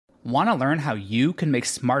Want to learn how you can make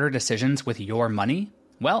smarter decisions with your money?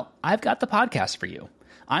 Well, I've got the podcast for you.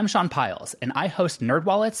 I'm Sean Piles, and I host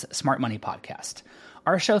NerdWallet's Smart Money Podcast.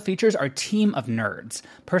 Our show features our team of nerds,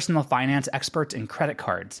 personal finance experts in credit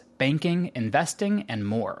cards, banking, investing, and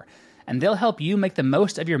more. And they'll help you make the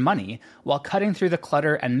most of your money while cutting through the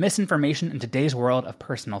clutter and misinformation in today's world of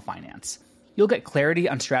personal finance. You'll get clarity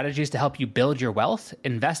on strategies to help you build your wealth,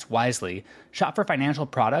 invest wisely, shop for financial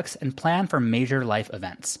products, and plan for major life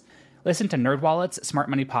events. Listen to NerdWallet's Smart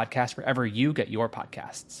Money Podcast wherever you get your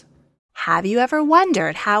podcasts. Have you ever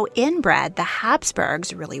wondered how inbred the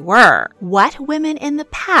Habsburgs really were? What women in the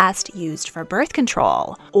past used for birth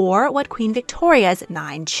control? Or what Queen Victoria's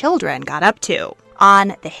 9 children got up to?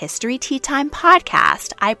 On the History Tea Time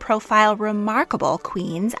podcast, I profile remarkable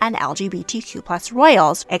queens and LGBTQ+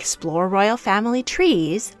 royals, explore royal family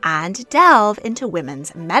trees, and delve into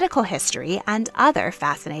women's medical history and other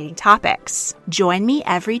fascinating topics. Join me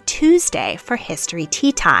every Tuesday for History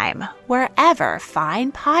Tea Time, wherever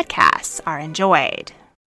fine podcasts are enjoyed.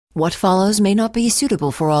 What follows may not be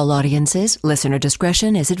suitable for all audiences. Listener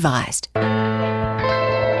discretion is advised.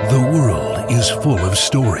 The world is full of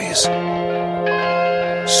stories.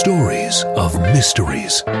 Stories of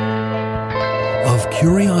mysteries, of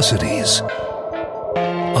curiosities,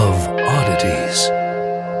 of oddities.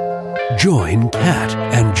 Join Kat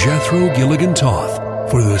and Jethro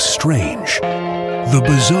Gilligan-Toth for the strange, the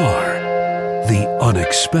bizarre, the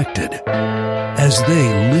unexpected, as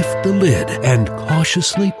they lift the lid and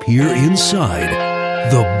cautiously peer inside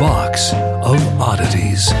the box of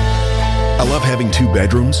oddities. I love having 2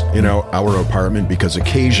 bedrooms in our apartment because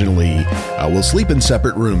occasionally we'll sleep in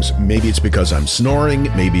separate rooms. Maybe it's because I'm snoring.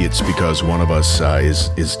 Maybe it's because one of us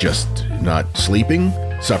is just not sleeping,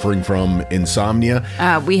 suffering from insomnia.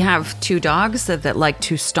 We have 2 dogs that like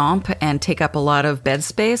to stomp and take up a lot of bed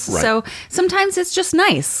space. Right. So sometimes it's just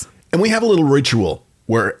nice. And we have a little ritual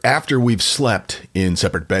where after we've slept in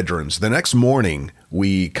separate bedrooms, the next morning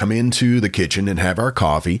we come into the kitchen and have our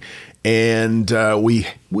coffee, and we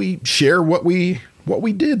share what we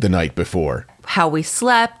did the night before. How we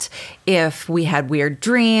slept, if we had weird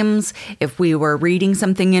dreams, if we were reading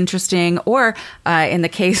something interesting, or in the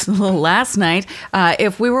case last night,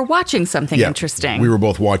 if we were watching something interesting. We were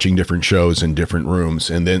both watching different shows in different rooms.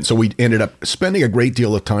 And then so we ended up spending a great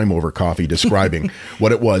deal of time over coffee describing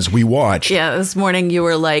what it was we watched. Yeah, this morning you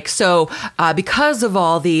were like, so because of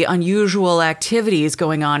all the unusual activities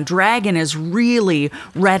going on, Dragon is really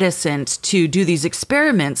reticent to do these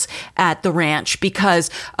experiments at the ranch because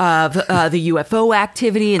of the UFO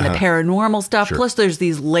activity and the paranormal stuff. Sure. Plus, there's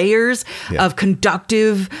these layers of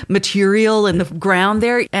conductive material in the ground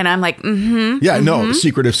there. And I'm like, no,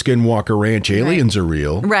 secretive Skinwalker Ranch aliens are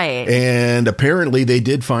real. Right. And apparently they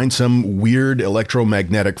did find some weird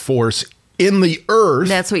electromagnetic force in the earth.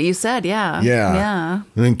 That's what you said. Yeah. Yeah.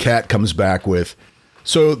 And then Kat comes back with,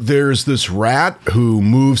 so there's this rat who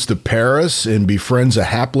moves to Paris and befriends a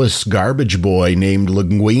hapless garbage boy named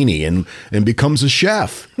Linguini and becomes a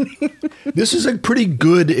chef. This is a pretty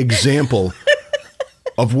good example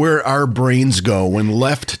of where our brains go when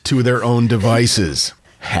left to their own devices.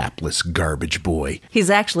 Hapless garbage boy. He's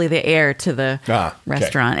actually the heir to the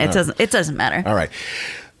restaurant. It doesn't matter. All right.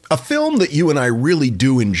 A film that you and I really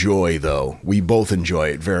do enjoy, though. We both enjoy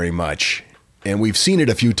it very much. And we've seen it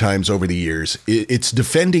a few times over the years. It's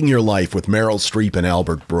Defending Your Life with Meryl Streep and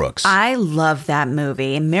Albert Brooks. I love that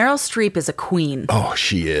movie. Meryl Streep is a queen. Oh,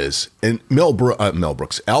 she is. And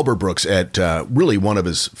Albert Brooks at really one of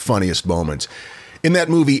his funniest moments. In that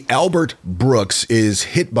movie, Albert Brooks is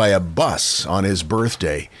hit by a bus on his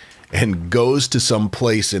birthday and goes to some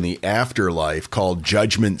place in the afterlife called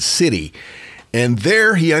Judgment City. And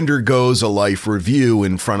there he undergoes a life review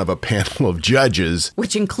in front of a panel of judges.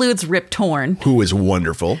 Which includes Rip Torn. Who is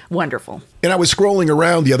wonderful. Wonderful. And I was scrolling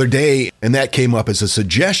around the other day, and that came up as a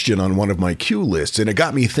suggestion on one of my queue lists. And it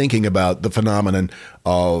got me thinking about the phenomenon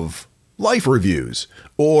of life reviews,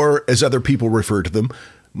 or as other people refer to them,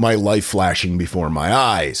 my life flashing before my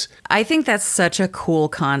eyes. I think that's such a cool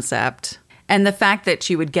concept. And the fact that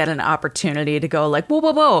she would get an opportunity to go like,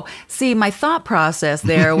 whoa. See, my thought process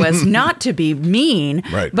there was not to be mean,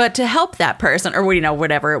 right, but to help that person or,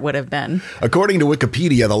 whatever it would have been. According to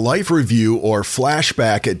Wikipedia, the life review or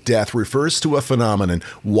flashback at death refers to a phenomenon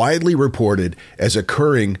widely reported as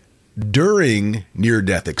occurring during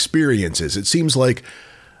near-death experiences. It seems like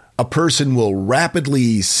a person will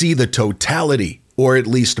rapidly see the totality or at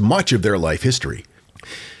least much of their life history.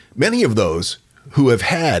 Many of those who have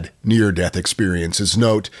had near-death experiences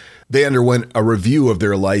note they underwent a review of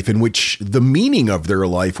their life in which the meaning of their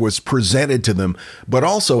life was presented to them, but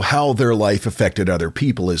also how their life affected other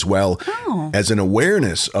people as well as an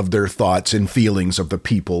awareness of their thoughts and feelings of the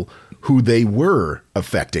people who they were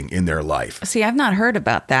affecting in their life. See, I've not heard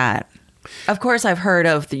about that. Of course, I've heard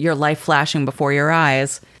of your life flashing before your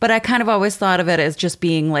eyes, but I kind of always thought of it as just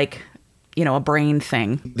being like, a brain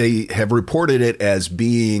thing. They have reported it as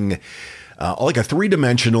being like a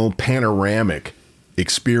three-dimensional panoramic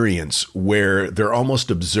experience where they're almost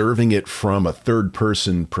observing it from a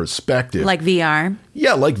third-person perspective. Like VR?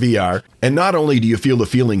 Yeah, like VR. And not only do you feel the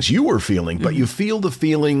feelings you were feeling, but you feel the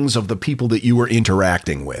feelings of the people that you were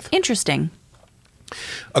interacting with. Interesting.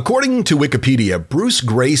 According to Wikipedia, Bruce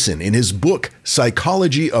Grayson, in his book,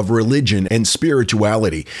 Psychology of Religion and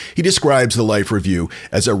Spirituality, he describes the life review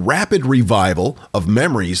as a rapid revival of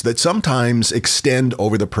memories that sometimes extend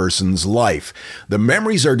over the person's life. The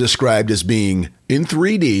memories are described as being in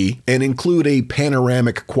 3D and include a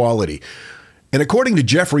panoramic quality. And according to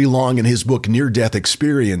Jeffrey Long in his book, Near-Death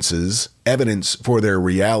Experiences, Evidence for Their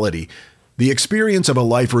Reality, the experience of a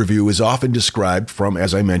life review is often described from,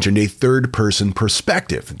 as I mentioned, a third-person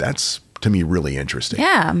perspective. That's, to me, really interesting.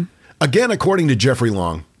 Yeah. Again, according to Jeffrey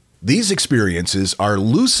Long, these experiences are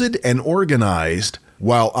lucid and organized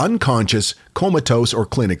while unconscious, comatose, or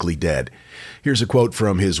clinically dead. Here's a quote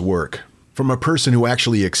from his work, from a person who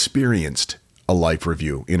actually experienced a life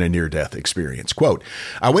review in a near-death experience. Quote,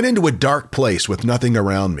 "I went into a dark place with nothing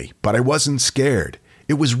around me, but I wasn't scared.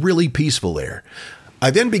 It was really peaceful there. I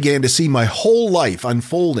then began to see my whole life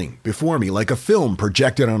unfolding before me like a film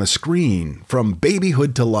projected on a screen from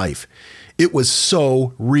babyhood to life. It was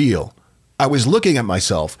so real. I was looking at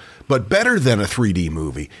myself, but better than a 3D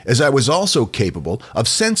movie, as I was also capable of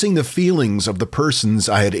sensing the feelings of the persons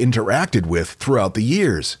I had interacted with throughout the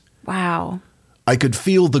years. Wow. I could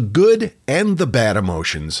feel the good and the bad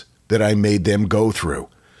emotions that I made them go through."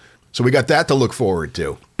 So we got that to look forward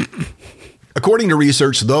to. According to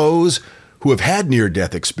research, those who have had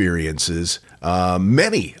near-death experiences,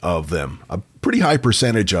 many of them, a pretty high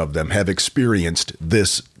percentage of them, have experienced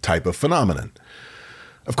this type of phenomenon.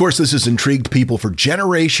 Of course, this has intrigued people for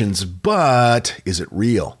generations, but is it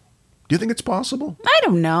real? Do you think it's possible? I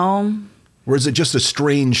don't know. Or is it just a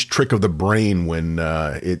strange trick of the brain when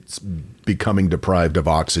it's becoming deprived of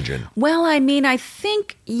oxygen? Well, I mean, I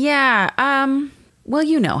think, well,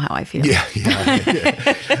 you know how I feel. Yeah.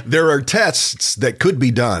 There are tests that could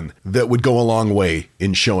be done that would go a long way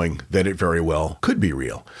in showing that it very well could be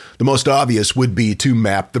real. The most obvious would be to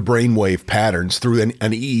map the brainwave patterns through an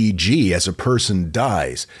EEG as a person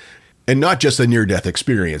dies. And not just a near-death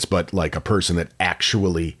experience, but like a person that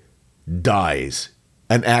actually dies.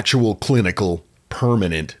 An actual clinical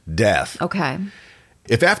permanent death. Okay.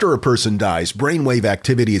 If after a person dies, brainwave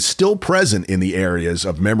activity is still present in the areas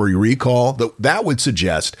of memory recall, that would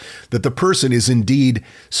suggest that the person is indeed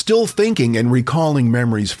still thinking and recalling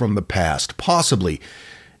memories from the past, possibly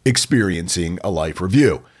experiencing a life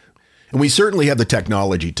review. And we certainly have the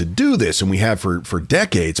technology to do this, and we have for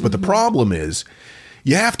decades, but the problem is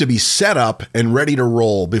you have to be set up and ready to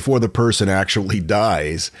roll before the person actually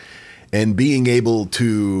dies. And being able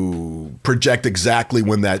to project exactly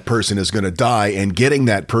when that person is going to die and getting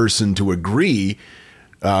that person to agree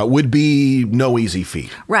would be no easy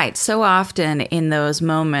feat. Right. So often in those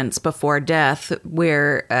moments before death,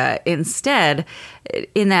 we're instead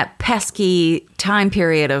in that pesky time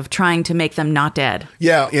period of trying to make them not dead.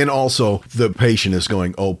 Yeah. And also the patient is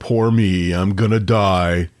going, "Oh, poor me, I'm going to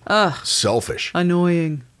die." Ugh. Selfish.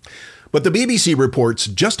 Annoying. But the BBC reports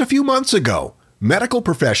just a few months ago, medical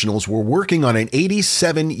professionals were working on an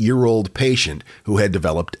 87-year-old patient who had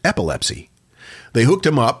developed epilepsy. They hooked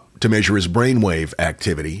him up to measure his brainwave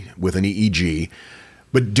activity with an EEG,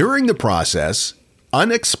 but during the process,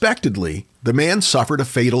 unexpectedly, the man suffered a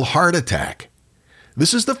fatal heart attack.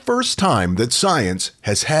 This is the first time that science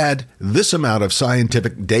has had this amount of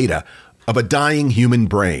scientific data of a dying human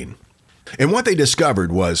brain. And what they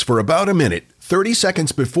discovered was, for about a minute, 30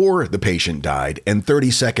 seconds before the patient died and 30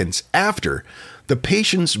 seconds after, the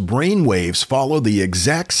patient's brain waves follow the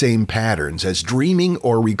exact same patterns as dreaming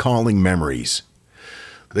or recalling memories.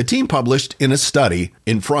 The team published in a study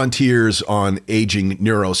in Frontiers on Aging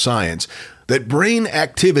Neuroscience that brain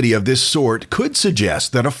activity of this sort could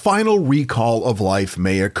suggest that a final recall of life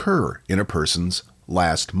may occur in a person's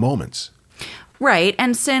last moments. Right.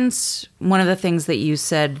 And since one of the things that you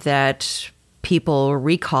said that people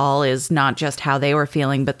recall is not just how they were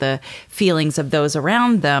feeling, but the feelings of those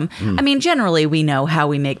around them. I mean, generally we know how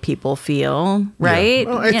we make people feel, right?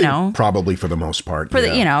 Yeah. Well, I think probably for the most part.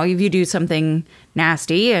 If you do something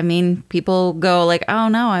nasty, I mean, people go like, "Oh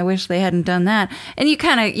no, I wish they hadn't done that," and you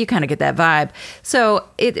kind of get that vibe. So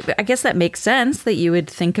I guess that makes sense that you would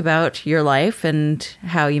think about your life and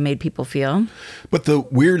how you made people feel. But the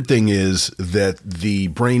weird thing is that the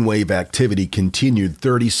brainwave activity continued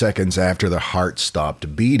 30 seconds after the heart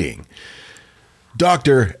stopped beating.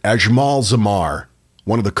 Dr. Ajmal Zamar,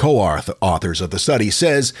 one of the co-authors of the study,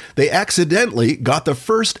 says they accidentally got the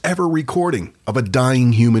first ever recording of a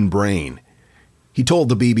dying human brain. He told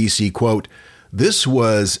the BBC, quote, "This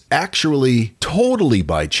was actually totally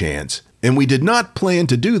by chance, and we did not plan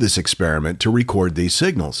to do this experiment to record these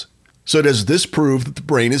signals. So does this prove that the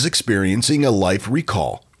brain is experiencing a life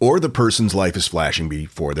recall, or the person's life is flashing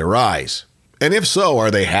before their eyes? And if so,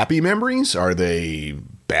 are they happy memories? Are they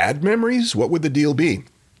bad memories? What would the deal be?"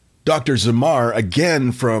 Dr. Zamar,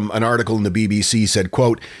 again from an article in the BBC, said,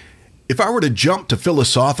 quote, "If I were to jump to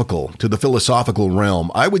the philosophical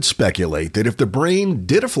realm, I would speculate that if the brain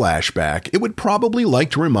did a flashback, it would probably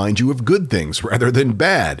like to remind you of good things rather than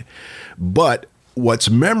bad. But what's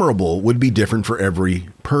memorable would be different for every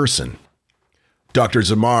person." Dr.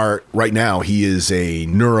 Zamar, right now, he is a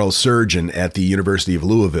neurosurgeon at the University of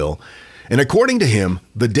Louisville. And according to him,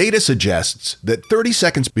 the data suggests that 30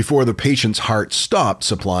 seconds before the patient's heart stopped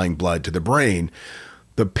supplying blood to the brain,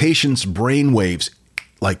 the patient's brain waves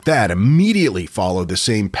like that immediately follow the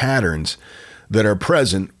same patterns that are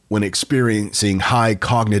present when experiencing high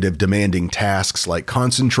cognitive demanding tasks like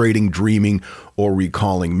concentrating, dreaming, or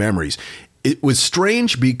recalling memories. It was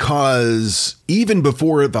strange because even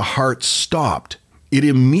before the heart stopped, it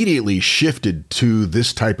immediately shifted to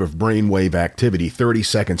this type of brainwave activity 30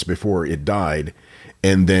 seconds before it died,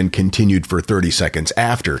 and then continued for 30 seconds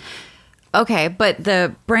after. Okay, but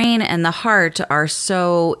the brain and the heart are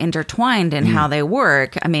so intertwined in how they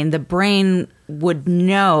work. I mean, the brain would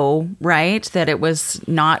know, right, that it was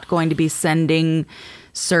not going to be sending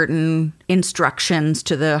certain instructions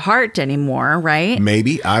to the heart anymore, right?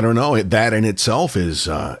 Maybe. I don't know. That in itself is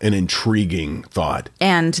an intriguing thought.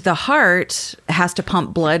 And the heart has to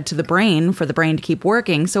pump blood to the brain for the brain to keep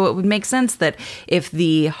working. So it would make sense that if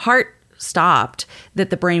the heart stopped, that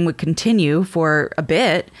the brain would continue for a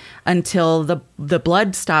bit until the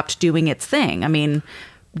blood stopped doing its thing. I mean,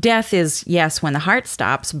 death is, yes, when the heart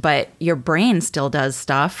stops, but your brain still does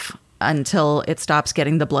stuff until it stops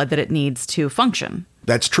getting the blood that it needs to function.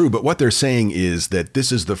 That's true, but what they're saying is that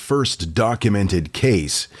this is the first documented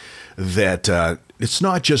case that it's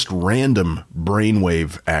not just random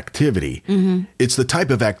brainwave activity. It's the type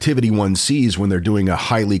of activity one sees when they're doing a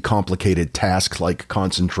highly complicated task like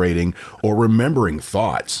concentrating or remembering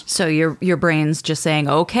thoughts. So your brain's just saying,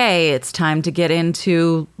 okay, it's time to get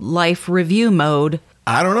into life review mode.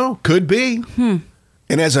 I don't know. Could be.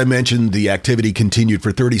 And as I mentioned, the activity continued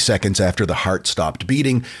for 30 seconds after the heart stopped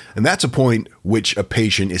beating, and that's a point which a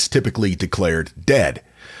patient is typically declared dead.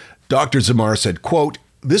 Dr. Zamar said, quote,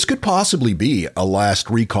 "This could possibly be a last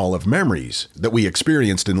recall of memories that we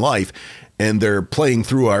experienced in life, and they're playing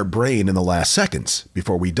through our brain in the last seconds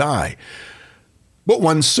before we die. But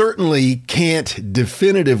one certainly can't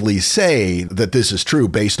definitively say that this is true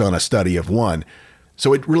based on a study of one.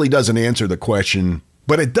 So it really doesn't answer the question,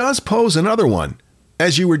 but it does pose another one.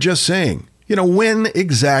 As you were just saying, when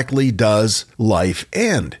exactly does life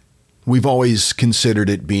end? We've always considered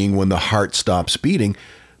it being when the heart stops beating,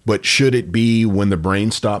 but should it be when the brain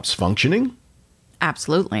stops functioning?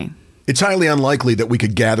 Absolutely. It's highly unlikely that we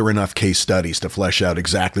could gather enough case studies to flesh out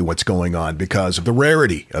exactly what's going on because of the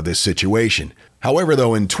rarity of this situation. However,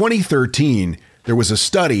 though, in 2013, there was a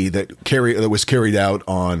study that was carried out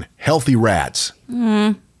on healthy rats.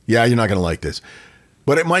 Yeah, you're not going to like this.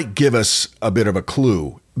 But it might give us a bit of a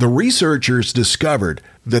clue. The researchers discovered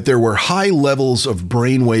that there were high levels of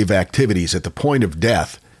brainwave activities at the point of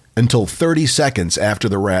death until 30 seconds after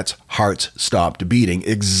the rats' hearts stopped beating,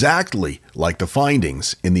 exactly like the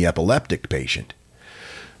findings in the epileptic patient.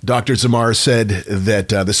 Dr. Zamar said that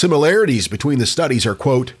the similarities between the studies are,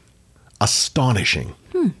 quote, astonishing.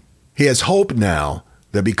 He has hope now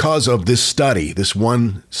that because of this study, this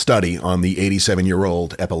one study on the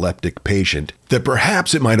 87-year-old epileptic patient, that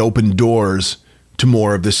perhaps it might open doors to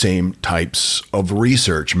more of the same types of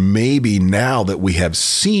research. Maybe now that we have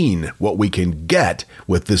seen what we can get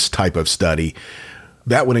with this type of study,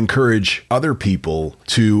 that would encourage other people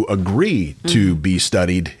to agree to be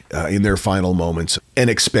studied in their final moments and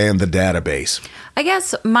expand the database. I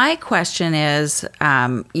guess my question is,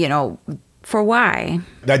 for why?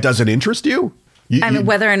 That doesn't interest you?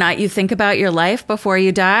 Whether or not you think about your life before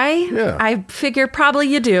you die, Yeah. I figure probably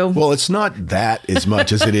you do. Well, it's not that as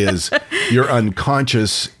much as it is you're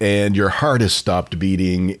unconscious and your heart has stopped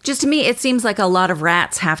beating. Just to me, it seems like a lot of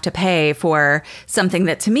rats have to pay for something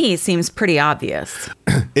that to me seems pretty obvious.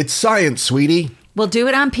 It's science, sweetie. We'll do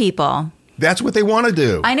it on people. That's what they want to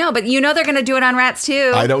do. I know, but you know they're going to do it on rats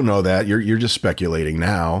too. I don't know that. You're just speculating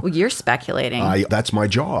now. Well, you're speculating. That's my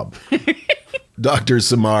job. Dr.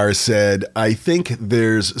 Samar said, I think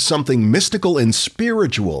there's something mystical and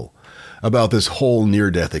spiritual about this whole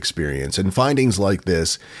near-death experience. And findings like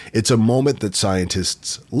this, it's a moment that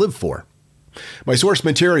scientists live for. My source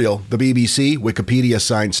material, the BBC, Wikipedia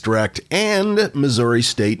Science Direct, and Missouri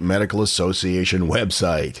State Medical Association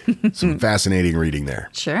website. Some fascinating reading there.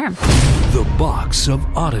 Sure. The Box of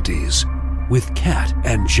Oddities with Kat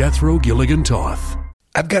and Jethro Gilligan Toth.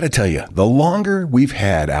 I've got to tell you, the longer we've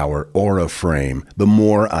had our Aura frame, the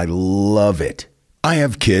more I love it. I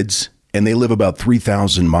have kids, and they live about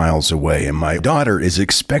 3,000 miles away, and my daughter is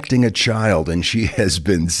expecting a child, and she has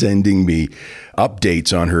been sending me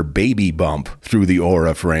updates on her baby bump through the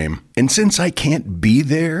Aura frame. And since I can't be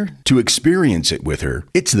there to experience it with her,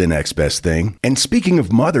 it's the next best thing. And speaking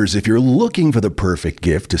of mothers, if you're looking for the perfect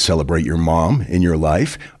gift to celebrate your mom in your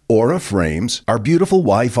life, Aura frames are beautiful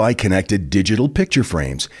Wi-Fi connected digital picture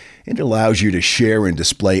frames. It allows you to share and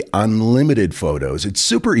display unlimited photos. It's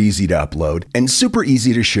super easy to upload and super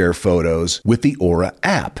easy to share photos with the Aura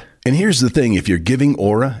app. And here's the thing, if you're giving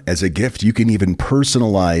Aura as a gift, you can even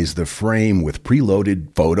personalize the frame with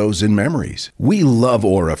preloaded photos and memories. We love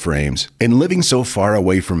Aura frames, and living so far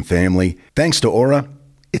away from family, thanks to Aura,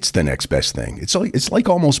 it's the next best thing. It's like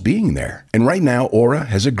almost being there. And right now, Aura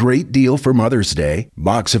has a great deal for Mother's Day.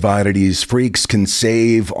 Box of Oddities freaks can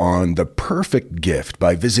save on the perfect gift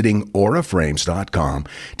by visiting auraframes.com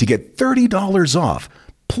to get $30 off,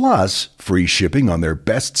 plus free shipping on their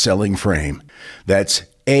best-selling frame. That's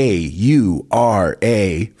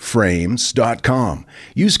AURAFrames.com.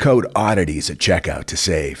 Use code oddities at checkout to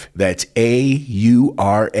save. That's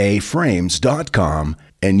AURAFrames.com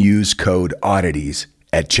and use code oddities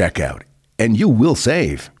at checkout, and you will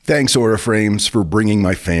save. Thanks, Aura Frames, for bringing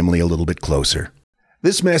my family a little bit closer.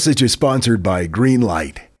 This message is sponsored by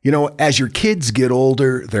Greenlight. You know, as your kids get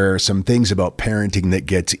older, there are some things about parenting that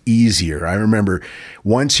gets easier. I remember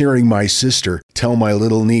once hearing my sister tell my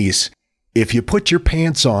little niece, if you put your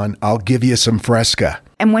pants on, I'll give you some Fresca.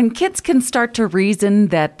 And when kids can start to reason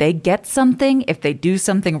that they get something if they do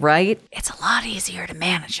something right, it's a lot easier to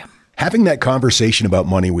manage them. Having that conversation about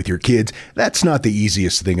money with your kids, that's not the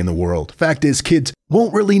easiest thing in the world. Fact is, kids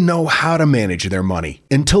won't really know how to manage their money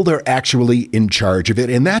until they're actually in charge of it,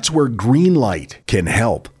 and that's where Greenlight can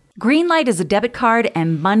help. Greenlight is a debit card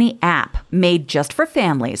and money app made just for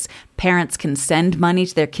families. Parents can send money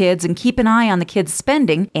to their kids and keep an eye on the kids'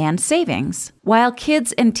 spending and savings, while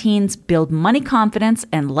kids and teens build money confidence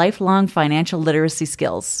and lifelong financial literacy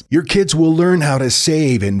skills. Your kids will learn how to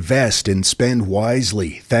save, invest, and spend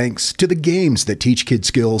wisely thanks to the games that teach kids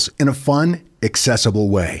skills in a fun, accessible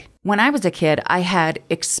way. When I was a kid, I had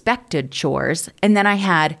expected chores, and then I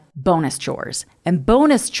had bonus chores. And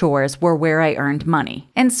bonus chores were where I earned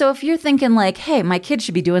money. And so if you're thinking like, hey, my kid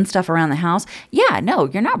should be doing stuff around the house, yeah, no,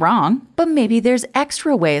 you're not wrong. But maybe there's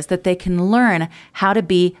extra ways that they can learn how to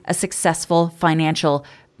be a successful financial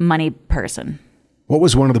money person. What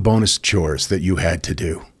was one of the bonus chores that you had to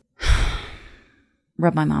do?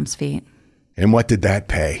 Rub my mom's feet. And what did that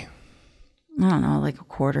pay? I don't know, like a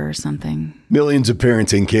quarter or something. Millions of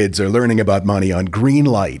parents and kids are learning about money on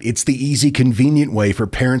Greenlight. It's the easy, convenient way for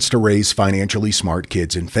parents to raise financially smart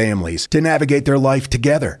kids and families to navigate their life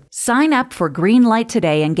together. Sign up for Greenlight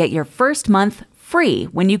today and get your first month free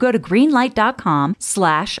when you go to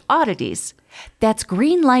greenlight.com/oddities. That's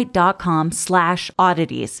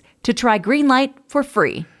greenlight.com/oddities to try Greenlight for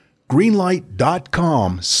free.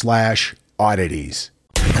 Greenlight.com/oddities.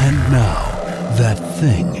 And now, that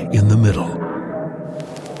thing in the middle.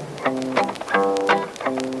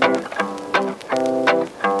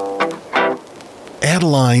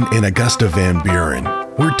 Adeline and Augusta Van Buren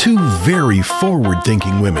were two very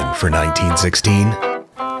forward-thinking women for 1916.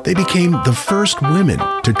 They became the first women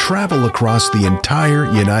to travel across the entire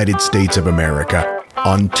United States of America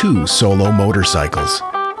on 2 solo motorcycles.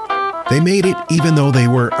 They made it even though they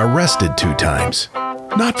were arrested 2 times,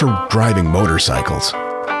 not for driving motorcycles,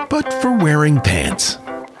 but for wearing pants.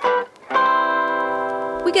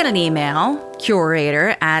 We got an email,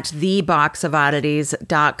 curator at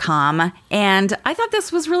theboxofoddities.com, and I thought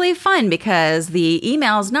this was really fun because the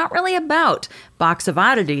email is not really about Box of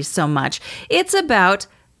Oddities so much. It's about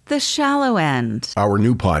The Shallow End. Our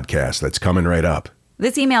new podcast that's coming right up.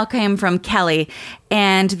 This email came from Kelly,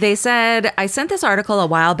 and they said, I sent this article a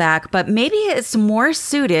while back, but maybe it's more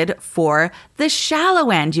suited for the shallow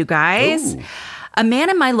end, you guys. Ooh. A man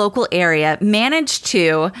in my local area managed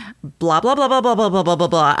to blah, blah, blah, blah, blah, blah, blah, blah, blah,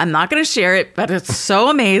 blah. I'm not going to share it, but it's so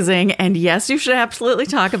amazing. And yes, you should absolutely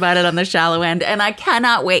talk about it on the shallow end. And I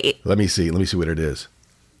cannot wait. Let me see what it is.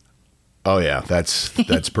 Oh, yeah, that's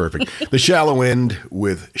perfect. The shallow end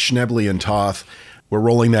with Schnebley and Toth. We're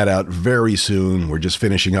rolling that out very soon. We're just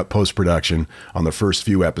finishing up post-production on the first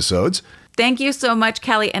few episodes. Thank you so much,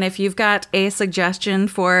 Kelly. And if you've got a suggestion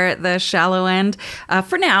for the shallow end,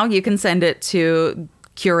 for now, you can send it to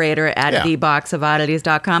curator at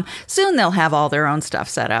theboxofoddities.com. Soon they'll have all their own stuff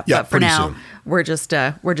set up. Yeah, but for now, soon. we're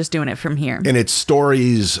just doing it from here. And it's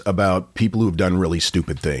stories about people who've done really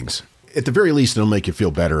stupid things. At the very least, it'll make you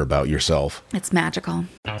feel better about yourself. It's magical.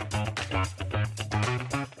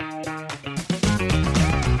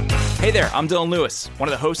 Hey there, I'm Dylan Lewis, one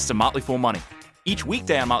of the hosts of Motley Fool Money. Each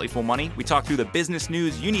weekday on Motley Fool Money, we talk through the business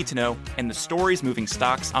news you need to know and the stories moving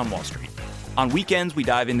stocks on Wall Street. On weekends, we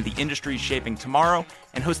dive into the industries shaping tomorrow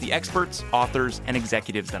and host the experts, authors, and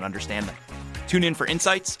executives that understand them. Tune in for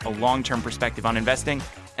insights, a long-term perspective on investing,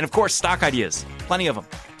 and of course, stock ideas. Plenty of them.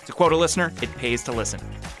 To quote a listener, it pays to listen.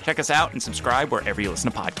 Check us out and subscribe wherever you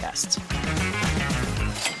listen to podcasts.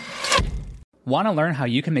 Want to learn how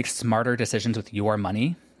you can make smarter decisions with your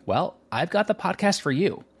money? Well, I've got the podcast for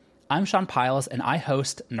you. I'm Sean Piles, and I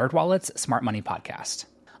host NerdWallet's Smart Money Podcast.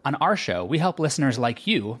 On our show, we help listeners like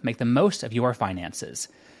you make the most of your finances.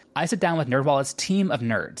 I sit down with NerdWallet's team of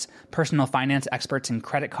nerds, personal finance experts in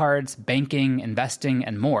credit cards, banking, investing,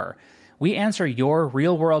 and more. We answer your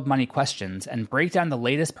real-world money questions and break down the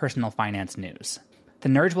latest personal finance news. The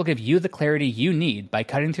nerds will give you the clarity you need by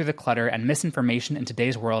cutting through the clutter and misinformation in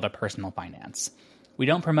today's world of personal finance. We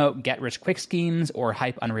don't promote get-rich-quick schemes or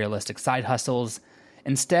hype unrealistic side hustles.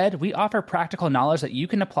 Instead, we offer practical knowledge that you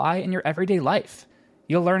can apply in your everyday life.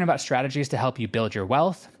 You'll learn about strategies to help you build your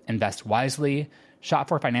wealth, invest wisely, shop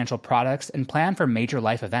for financial products, and plan for major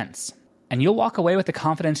life events. And you'll walk away with the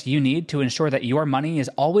confidence you need to ensure that your money is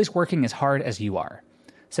always working as hard as you are.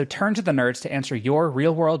 So turn to the nerds to answer your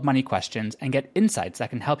real-world money questions and get insights that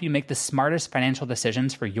can help you make the smartest financial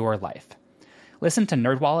decisions for your life. Listen to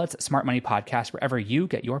NerdWallet's Smart Money Podcast wherever you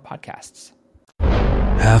get your podcasts.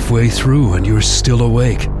 Halfway through and you're still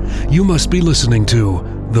awake. You must be listening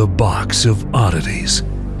to The Box of Oddities.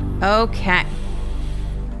 Okay.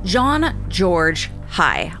 John George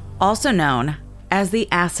High, also known as the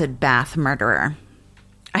acid bath murderer.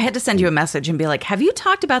 I had to send you a message and be like, have you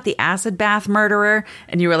talked about the acid bath murderer?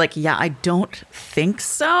 And you were like, yeah, I don't think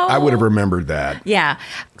so. I would have remembered that. Yeah.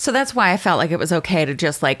 So that's why I felt like it was okay to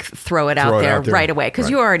just like throw it out there right away, because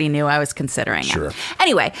you already knew I was considering it.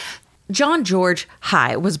 Anyway, John George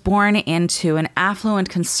High was born into an affluent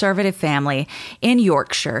conservative family in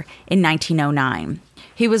Yorkshire in 1909.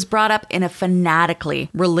 He was brought up in a fanatically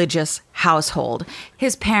religious household.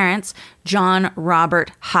 His parents, John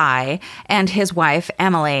Robert High, and his wife,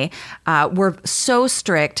 Emily, were so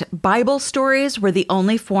strict, Bible stories were the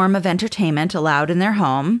only form of entertainment allowed in their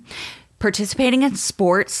home. Participating in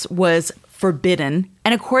sports was forbidden.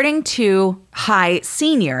 And according to High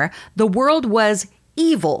Sr., the world was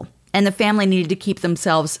evil, and the family needed to keep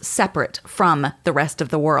themselves separate from the rest of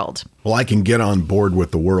the world. Well, I can get on board with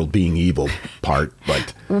the world being evil part,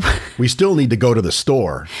 but we still need to go to the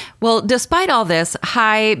store. Well, despite all this,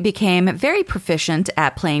 High became very proficient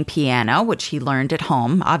at playing piano, which he learned at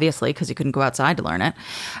home, obviously, because he couldn't go outside to learn it.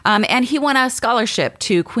 And he won a scholarship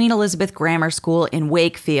to Queen Elizabeth Grammar School in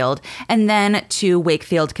Wakefield, and then to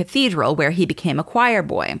Wakefield Cathedral, where he became a choir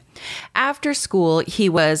boy. After school, he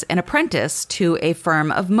was an apprentice to a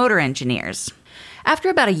firm of motor engineers. After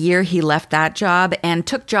about a year, he left that job and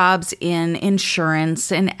took jobs in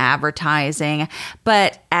insurance and advertising.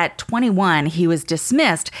 But at 21, he was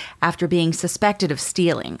dismissed after being suspected of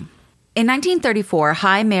stealing. In 1934,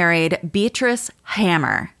 High married Beatrice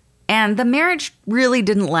Hammer. And the marriage really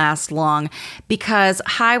didn't last long because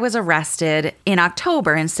High was arrested in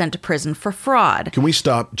October and sent to prison for fraud. Can we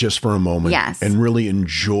stop just for a moment? Yes. And really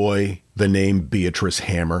enjoy the name Beatrice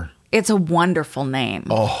Hammer? It's a wonderful name.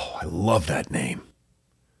 Oh, I love that name.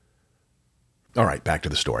 All right, back to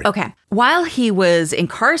the story. Okay. While he was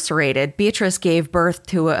incarcerated, Beatrice gave birth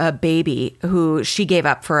to a baby who she gave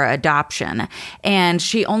up for adoption. And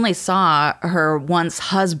she only saw her once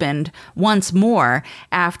husband once more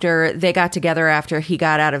after they got together after he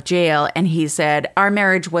got out of jail. And he said, our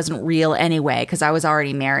marriage wasn't real anyway, because I was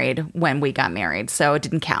already married when we got married, so it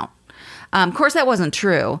didn't count. Of course, that wasn't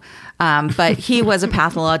true, but he was a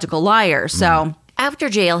pathological liar. So After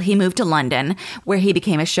jail, he moved to London, where he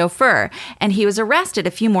became a chauffeur, and he was arrested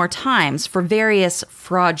a few more times for various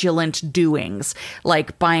fraudulent doings,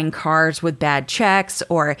 like buying cars with bad checks,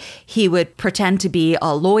 or he would pretend to be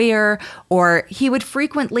a lawyer, or he would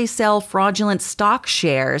frequently sell fraudulent stock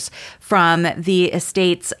shares from the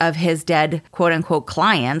estates of his dead quote-unquote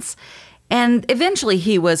clients. And eventually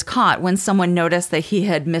he was caught when someone noticed that he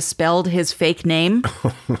had misspelled his fake name.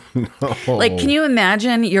 No. Like, can you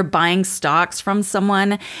imagine you're buying stocks from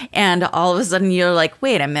someone and all of a sudden you're like,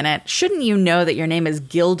 wait a minute, shouldn't you know that your name is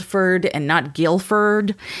Guildford and not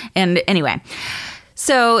Guilford? And anyway,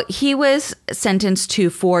 so he was sentenced to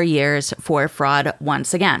 4 years for fraud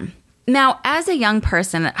once again. Now, as a young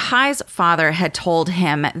person, High's father had told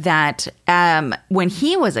him that when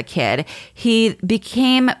he was a kid, he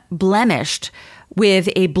became blemished with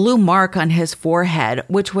a blue mark on his forehead,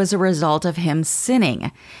 which was a result of him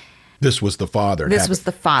sinning. This was the father. This was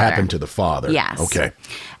the father. Happened to the father. Yes. Okay.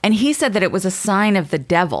 And he said that it was a sign of the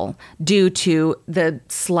devil due to the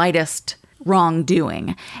slightest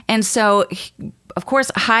wrongdoing. And so, of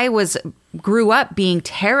course, High grew up being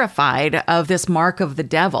terrified of this mark of the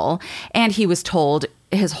devil, and he was told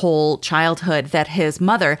his whole childhood that his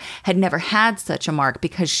mother had never had such a mark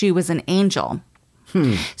because she was an angel.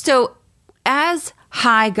 So as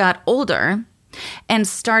High got older and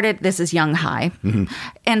started, this is young High,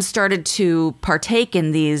 and started to partake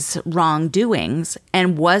in these wrongdoings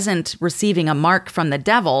and wasn't receiving a mark from the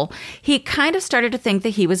devil, he kind of started to think that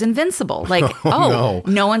he was invincible. Like,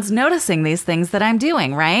 no one's noticing these things that I'm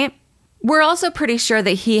doing, right? We're also pretty sure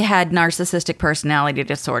that he had narcissistic personality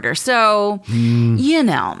disorder. So, you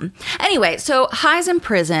know. Anyway, so High's in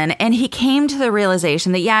prison, and he came to the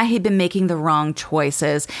realization that, yeah, he'd been making the wrong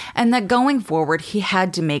choices, and that going forward, he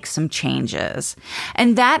had to make some changes.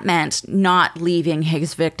 And that meant not leaving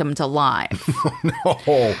his victims alive.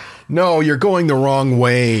 No, you're going the wrong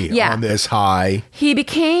way on this, High. He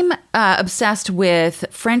became obsessed with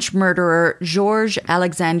French murderer Georges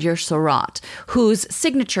Alexandre Sorot, whose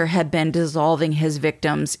signature had been dissolving his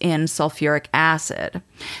victims in sulfuric acid.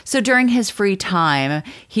 So during his free time,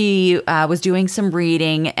 he was doing some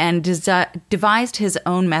reading and devised his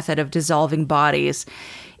own method of dissolving bodies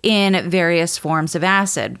in various forms of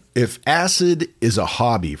acid. If acid is a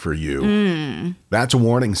hobby for you, that's a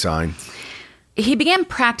warning sign. He began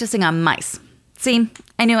practicing on mice. See,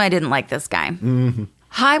 I knew I didn't like this guy.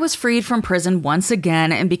 High was freed from prison once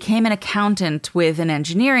again and became an accountant with an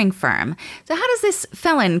engineering firm. So how does this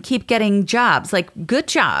felon keep getting jobs, like good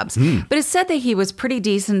jobs? But it's said that he was pretty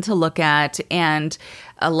decent to look at and,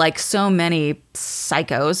 like so many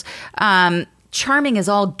psychos, charming as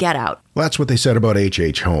all get out. Well, that's what they said about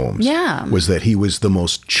H.H. Holmes. Yeah. Was that he was the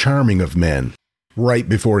most charming of men. Right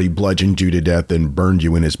before he bludgeoned you to death and burned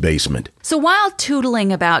you in his basement. So while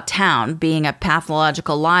tootling about town, being a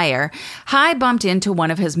pathological liar, High bumped into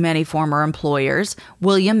one of his many former employers,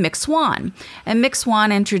 William McSwan. And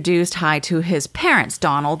McSwan introduced High to his parents,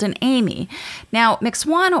 Donald and Amy. Now,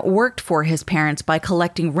 McSwan worked for his parents by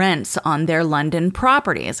collecting rents on their London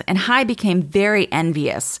properties, and High became very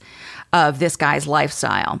envious of this guy's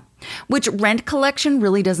lifestyle. Which rent collection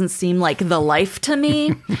really doesn't seem like the life to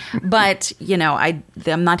me, but, you know, I'm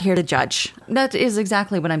not here to judge. That is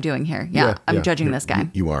exactly what I'm doing here. Yeah, I'm judging this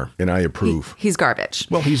guy. You are, and I approve. He's garbage.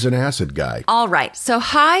 Well, he's an acid guy. All right, so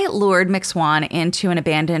High lured McSwan into an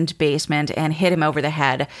abandoned basement and hit him over the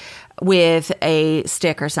head with a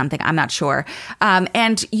stick or something, I'm not sure.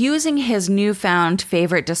 And using his newfound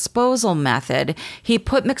favorite disposal method, he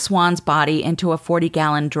put McSwan's body into a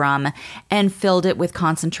 40-gallon drum and filled it with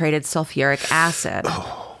concentrated sulfuric acid.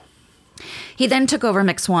 He then took over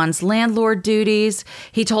McSwan's landlord duties.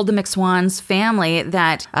 He told the McSwan's family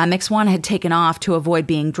that McSwan had taken off to avoid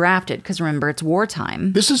being drafted, because remember, it's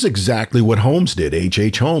wartime. This is exactly what Holmes did,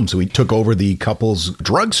 H.H. Holmes. So he took over the couple's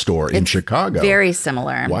drugstore in Chicago. Very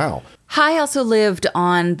similar. Wow. High also lived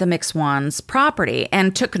on the McSwan's property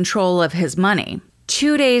and took control of his money.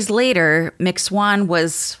 2 days later, McSwan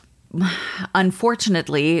was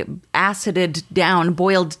unfortunately acided down,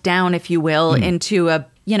 boiled down, if you will, into a,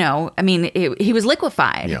 you know, I mean, he was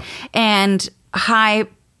liquefied. Yeah. And High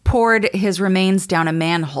poured his remains down a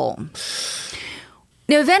manhole.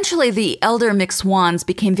 Now, eventually, the elder McSwans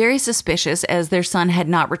became very suspicious as their son had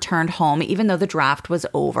not returned home, even though the draft was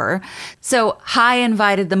over. So High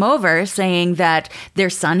invited them over, saying that their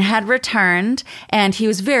son had returned, and he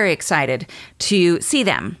was very excited to see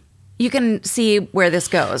them. You can see where this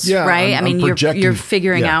goes, right? I mean, you're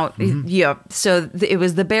figuring out. Yeah. So it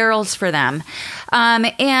was the barrels for them.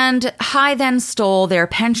 And High then stole their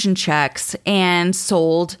pension checks and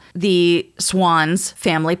sold the Swans'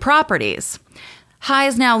 family properties. High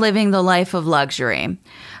is now living the life of luxury.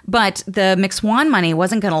 But the McSwan money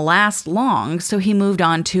wasn't going to last long, so he moved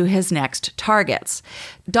on to his next targets.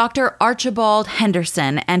 Dr. Archibald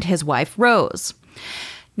Henderson and his wife, Rose.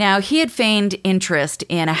 Now, he had feigned interest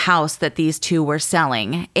in a house that these two were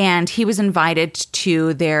selling, and he was invited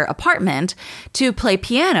to their apartment to play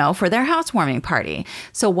piano for their housewarming party.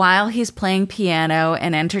 So while he's playing piano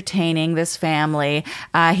and entertaining this family,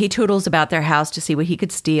 he toodles about their house to see what he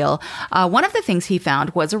could steal. One of the things he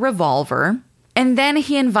found was a revolver. And then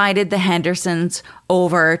he invited the Hendersons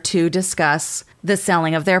over to discuss the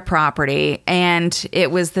selling of their property. And it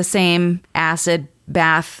was the same acid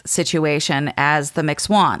bath situation as the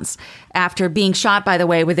McSwans, after being shot, by the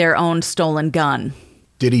way, with their own stolen gun.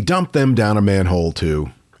 Did he dump them down a manhole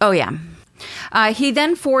too? Oh, yeah. He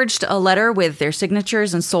then forged a letter with their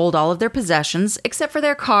signatures and sold all of their possessions, except for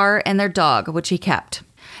their car and their dog, which he kept.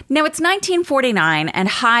 Now, it's 1949, and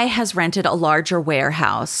High has rented a larger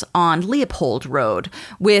warehouse on Leopold Road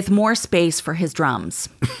with more space for his drums.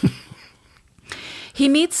 He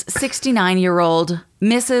meets 69-year-old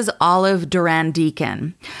Mrs. Olive Duran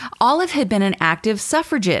Deacon. Olive had been an active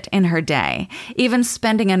suffragette in her day, even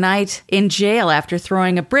spending a night in jail after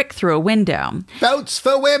throwing a brick through a window. Votes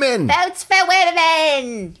for women! Votes for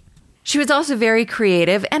women! She was also very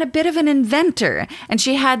creative and a bit of an inventor, and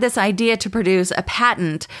she had this idea to produce a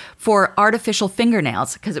patent for artificial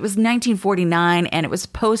fingernails because it was 1949 and it was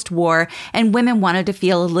post-war and women wanted to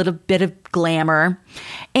feel a little bit of glamour.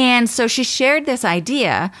 And so she shared this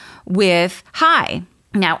idea with High.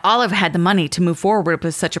 Now, Olive had the money to move forward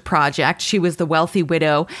with such a project. She was the wealthy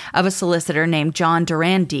widow of a solicitor named John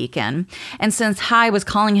Duran Deacon. And since High was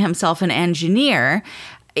calling himself an engineer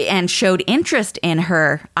and showed interest in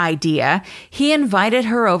her idea, he invited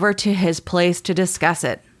her over to his place to discuss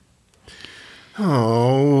it.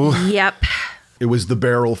 Oh. Yep. It was the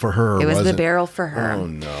barrel for her, It was wasn't the barrel for her. Oh,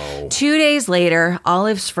 no. 2 days later,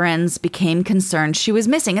 Olive's friends became concerned she was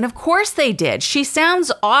missing. And of course they did. She sounds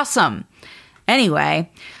awesome. Anyway,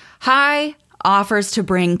 High offers to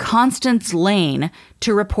bring Constance Lane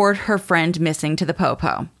to report her friend missing to the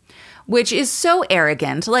Popo, which is so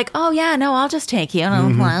arrogant. Like, oh, yeah, no, I'll just take you.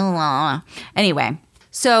 Anyway,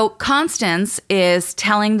 so Constance is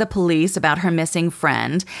telling the police about her missing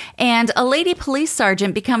friend, and a lady police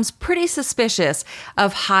sergeant becomes pretty suspicious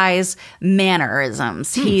of High's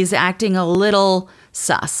mannerisms. He's acting a little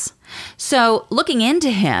sus. So looking into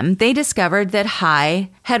him, they discovered that High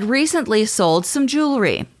had recently sold some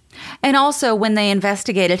jewelry. And also, when they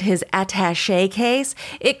investigated his attaché case,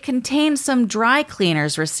 it contained some dry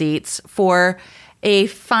cleaner's receipts for a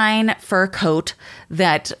fine fur coat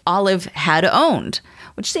that Olive had owned,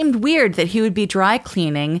 which seemed weird that he would be dry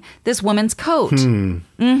cleaning this woman's coat.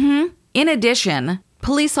 In addition,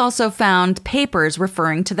 police also found papers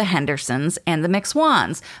referring to the Hendersons and the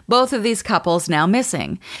McSwans, both of these couples now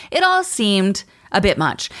missing. It all seemed a bit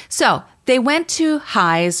much. So they went to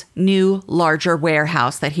High's new, larger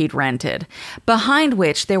warehouse that he'd rented, behind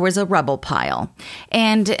which there was a rubble pile.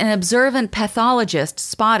 And an observant pathologist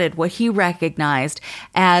spotted what he recognized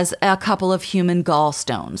as a couple of human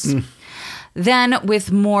gallstones. Then,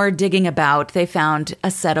 with more digging about, they found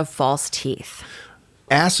a set of false teeth.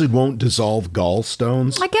 Acid won't dissolve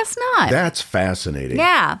gallstones? I guess not. That's fascinating.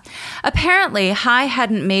 Yeah. Apparently, High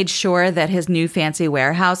hadn't made sure that his new fancy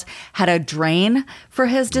warehouse had a drain for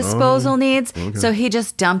his disposal needs, so he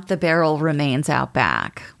just dumped the barrel remains out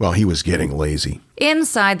back. Well, he was getting lazy.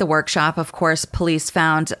 Inside the workshop, of course, police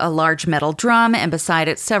found a large metal drum and beside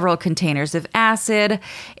it several containers of acid,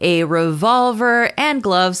 a revolver, and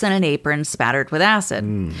gloves and an apron spattered with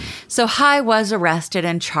acid. So High was arrested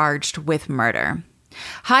and charged with murder.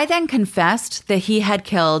 High then confessed that he had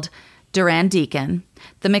killed Duran Deacon,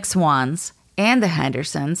 the McSwans, and the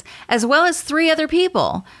Hendersons, as well as 3 other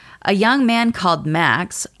people, a young man called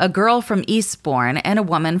Max, a girl from Eastbourne, and a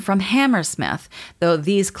woman from Hammersmith, though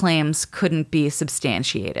these claims couldn't be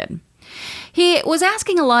substantiated. He was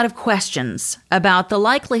asking a lot of questions about the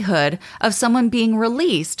likelihood of someone being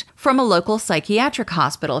released from a local psychiatric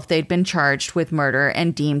hospital if they'd been charged with murder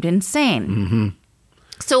and deemed insane.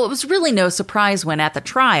 So it was really no surprise when, at the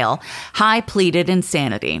trial, High pleaded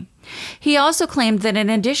insanity. He also claimed that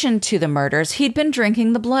in addition to the murders, he'd been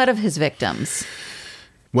drinking the blood of his victims.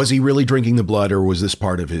 Was he really drinking the blood, or was this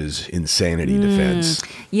part of his insanity defense?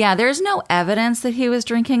 Yeah, there's no evidence that he was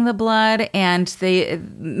drinking the blood, and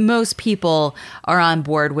most people are on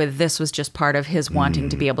board with this was just part of his wanting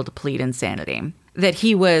to be able to plead insanity. That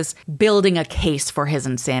he was building a case for his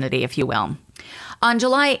insanity, if you will. On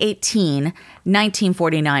July 18,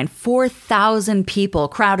 1949, 4,000 people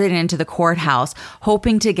crowded into the courthouse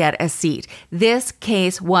hoping to get a seat. This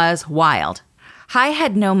case was wild. High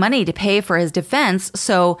had no money to pay for his defense,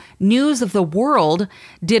 so News of the World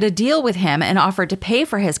did a deal with him and offered to pay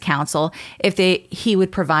for his counsel if he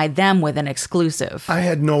would provide them with an exclusive. I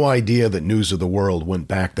had no idea that News of the World went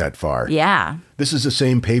back that far. Yeah. This is the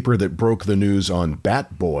same paper that broke the news on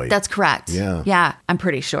Bat Boy. That's correct. Yeah. Yeah, I'm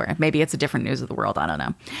pretty sure. Maybe it's a different News of the World. I don't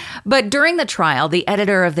know. But during the trial, the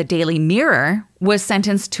editor of the Daily Mirror was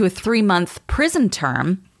sentenced to a 3-month prison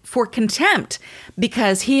term for contempt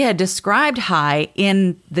because he had described High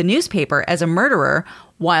in the newspaper as a murderer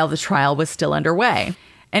while the trial was still underway.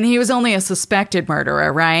 And he was only a suspected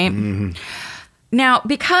murderer, right? Mm-hmm. Now,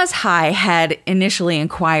 because High had initially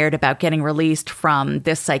inquired about getting released from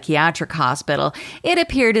this psychiatric hospital, it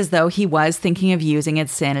appeared as though he was thinking of using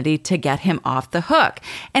insanity to get him off the hook.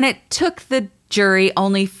 And it took the jury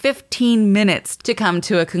only 15 minutes to come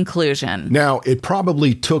to a conclusion. Now, it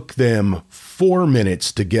probably took them 4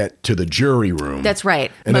 minutes to get to the jury room. That's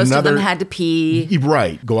right. And most of them had to pee.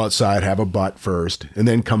 Right. Go outside, have a butt first, and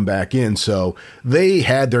then come back in. So they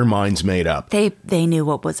had their minds made up. They knew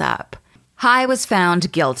what was up. High was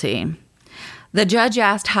found guilty. The judge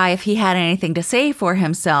asked High if he had anything to say for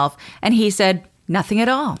himself, and he said nothing at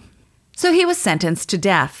all. So he was sentenced to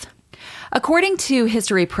death. According to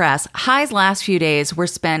History Press, High's last few days were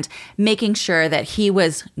spent making sure that he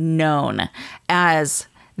was known as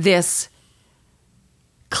this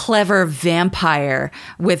clever vampire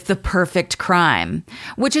with the perfect crime,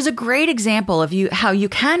 which is a great example of how you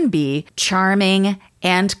can be charming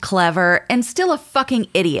and clever and still a fucking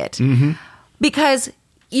idiot. Mm-hmm. Because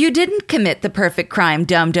you didn't commit the perfect crime,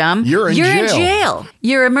 dum-dum. You're in jail.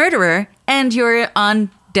 You're a murderer, and you're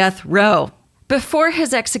on death row. Before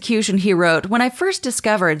his execution, he wrote, "When I first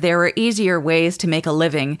discovered there were easier ways to make a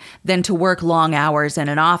living than to work long hours in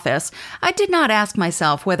an office, I did not ask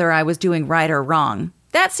myself whether I was doing right or wrong.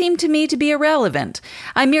 That seemed to me to be irrelevant.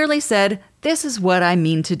 I merely said, this is what I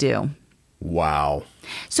mean to do." Wow.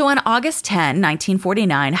 So on August 10,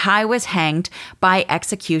 1949, High was hanged by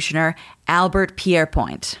executioner Albert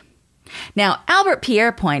Pierrepoint. Now, Albert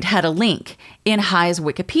Pierrepoint had a link in High's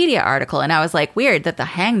Wikipedia article, and I was like, weird that the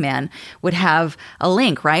hangman would have a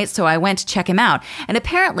link, right? So I went to check him out. And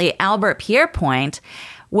apparently, Albert Pierrepoint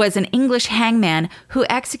was an English hangman who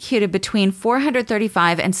executed between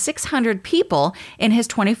 435 and 600 people in his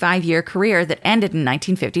 25-year career that ended in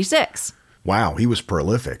 1956. Wow, he was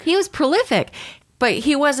prolific. He was prolific, but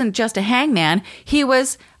he wasn't just a hangman. He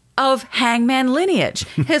was of hangman lineage.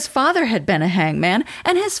 His father had been a hangman,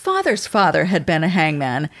 and his father's father had been a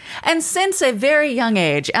hangman. And since a very young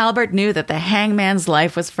age, Albert knew that the hangman's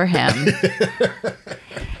life was for him.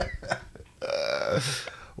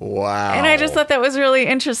 Wow. And I just thought that was really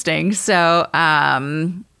interesting. So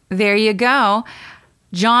there you go.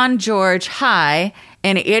 John George High,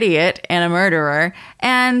 an idiot and a murderer,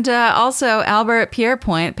 and also Albert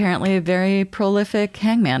Pierrepoint, apparently a very prolific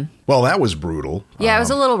hangman. Well, that was brutal. Yeah, it was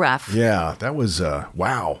a little rough. Yeah, that was,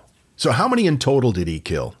 wow. So how many in total did he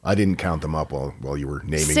kill? I didn't count them up while you were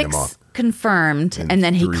naming them off. 6 confirmed, and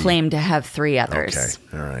then 3. He claimed to have 3 others. Okay,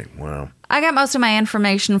 all right, wow. I got most of my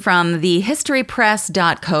information from the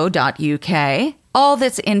historypress.co.uk,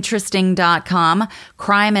 allthat'sinteresting.com,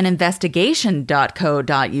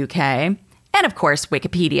 crimeandinvestigation.co.uk, and of course,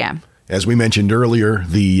 Wikipedia. As we mentioned earlier,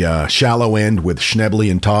 the Shallow End with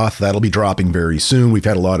Schnebley and Toth, that'll be dropping very soon. We've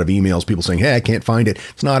had a lot of emails, people saying, hey, I can't find it.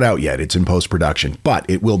 It's not out yet. It's in post-production, but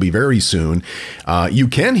it will be very soon. You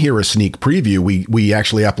can hear a sneak preview. We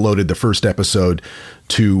actually uploaded the first episode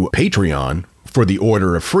to Patreon for the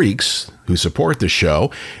Order of Freaks who support the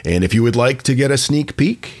show. And if you would like to get a sneak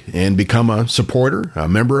peek and become a supporter, a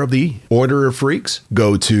member of the Order of Freaks,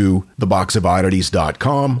 go to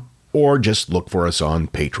theboxofoddities.com or just look for us on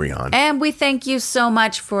Patreon. And we thank you so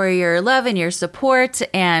much for your love and your support.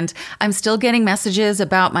 And I'm still getting messages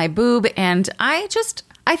about my boob. And I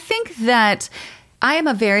think that I am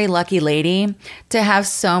a very lucky lady to have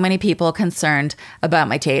so many people concerned about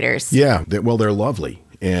my taters. Yeah, well, they're lovely.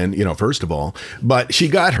 And, first of all, but she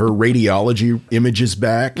got her radiology images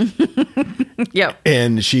back. Yep.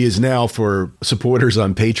 And she is now, for supporters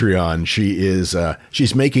on Patreon, she's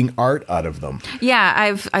making art out of them.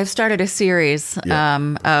 Yeah, I've started a series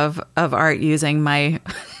of art using my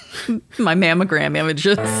my mammogram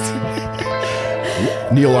images.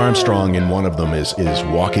 Neil Armstrong in one of them is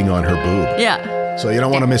walking on her boob. Yeah. So you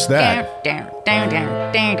don't want to miss that.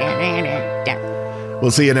 We'll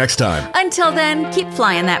see you next time. Until then, keep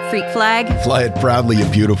flying that freak flag. Fly it proudly, you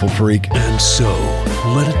beautiful freak. And so,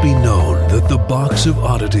 let it be known that the Box of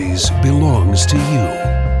Oddities belongs to you,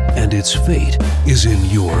 and its fate is in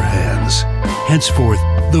your hands. Henceforth,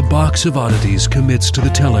 the Box of Oddities commits to the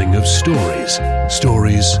telling of stories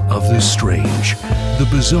Stories of the strange, the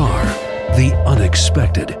bizarre, the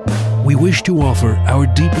unexpected. We wish to offer our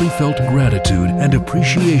deeply felt gratitude and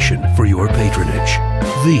appreciation for your patronage.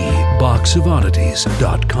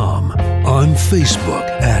 TheBoxOfOddities.com. On Facebook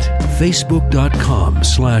at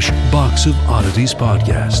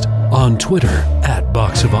Facebook.com/BoxOfOddities On Twitter at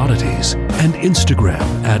Box of Oddities. And Instagram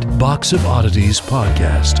at Box of Oddities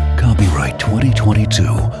Podcast. Copyright 2022.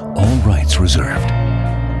 All rights reserved.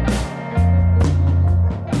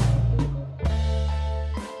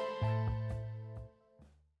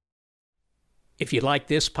 If you like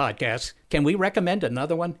this podcast, can we recommend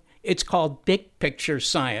another one? It's called Big Picture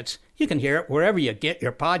Science. You can hear it wherever you get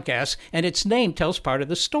your podcasts, and its name tells part of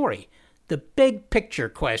the story. The big picture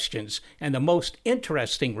questions and the most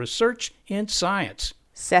interesting research in science.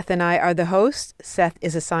 Seth and I are the hosts. Seth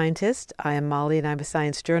is a scientist. I am Molly, and I'm a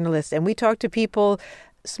science journalist. And we talk to people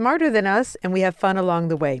smarter than us, and we have fun along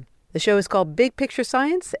the way. The show is called Big Picture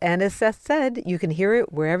Science, and as Seth said, you can hear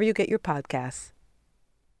it wherever you get your podcasts.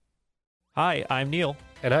 Hi, I'm Neil.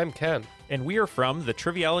 And I'm Ken. And we are from the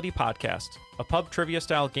Triviality Podcast, a pub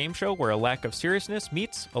trivia-style game show where a lack of seriousness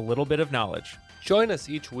meets a little bit of knowledge. Join us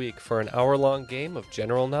each week for an hour-long game of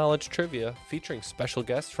general knowledge trivia featuring special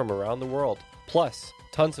guests from around the world, plus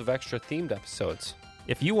tons of extra themed episodes.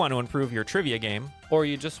 If you want to improve your trivia game, or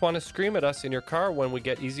you just want to scream at us in your car when we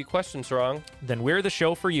get easy questions wrong, then we're the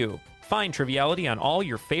show for you. Find Triviality on all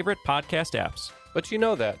your favorite podcast apps. But you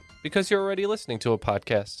know that, because you're already listening to a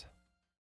podcast.